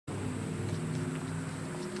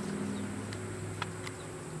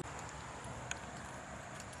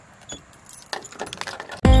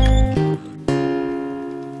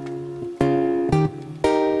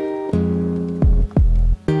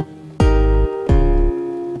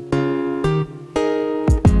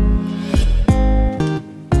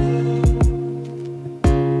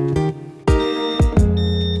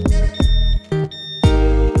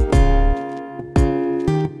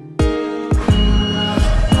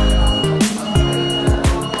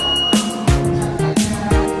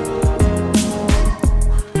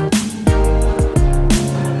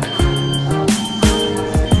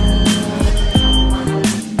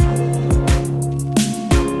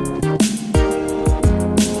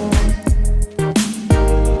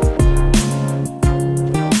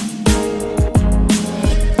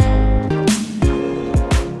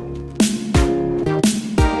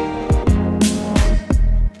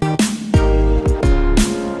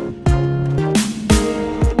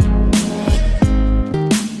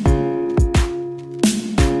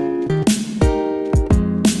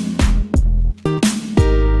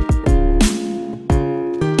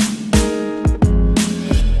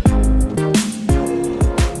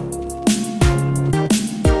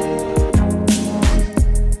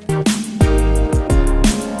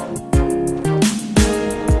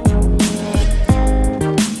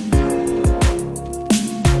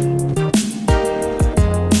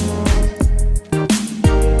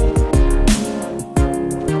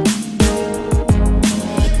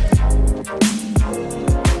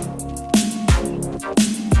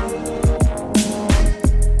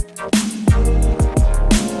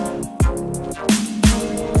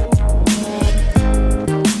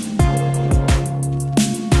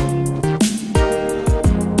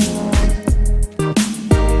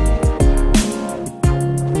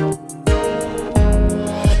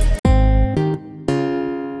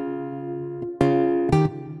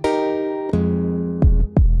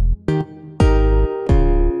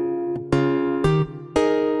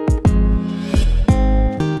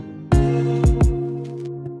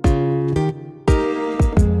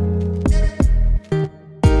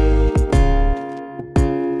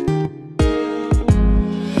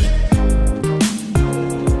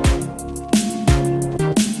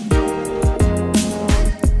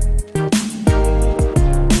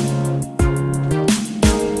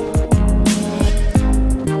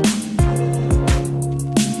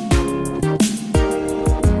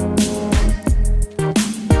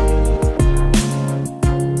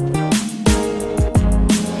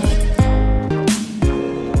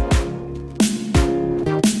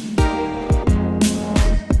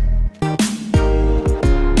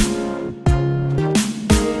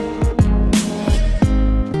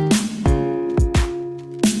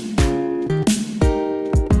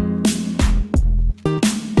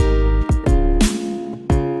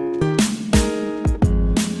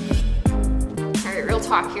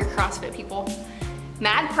talk here, CrossFit people.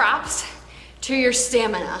 Mad props to your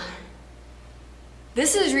stamina.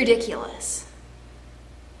 This is ridiculous.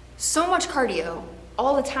 So much cardio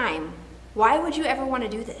all the time. Why would you ever want to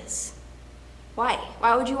do this? Why?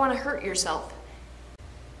 Why would you want to hurt yourself?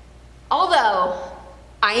 Although,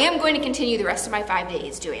 I am going to continue the rest of my 5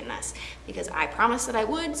 days doing this because I promised that I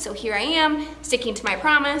would, so here I am, sticking to my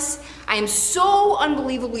promise. I am so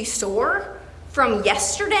unbelievably sore from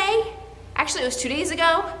yesterday. Actually, it was 2 days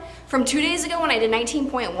ago. From 2 days ago when I did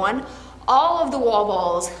 19.1, all of the wall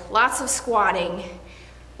balls, lots of squatting,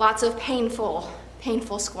 lots of painful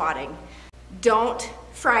squatting. Don't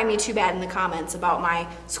fry me too bad in the comments about my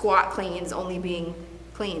squat cleans only being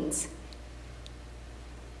cleans.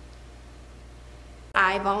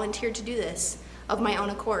 I volunteered to do this of my own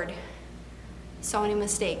accord. So many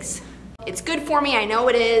mistakes. It's good for me, I know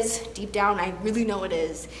it is. Deep down, I really know it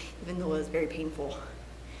is, even though it's very painful.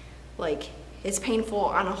 Like, it's painful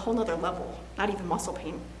on a whole nother level, not even muscle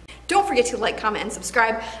pain. Don't forget to like, comment, and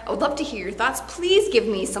subscribe. I would love to hear your thoughts. Please give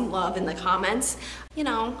me some love in the comments. You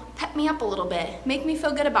know, pep me up a little bit. Make me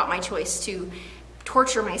feel good about my choice to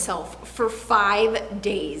torture myself for 5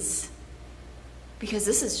 days. Because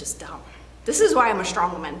this is just dumb. This is why I'm a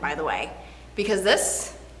strong woman, by the way. Because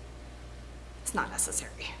this is not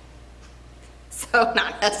necessary. So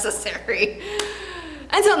not necessary.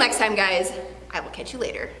 Until next time, guys, I will catch you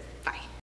later.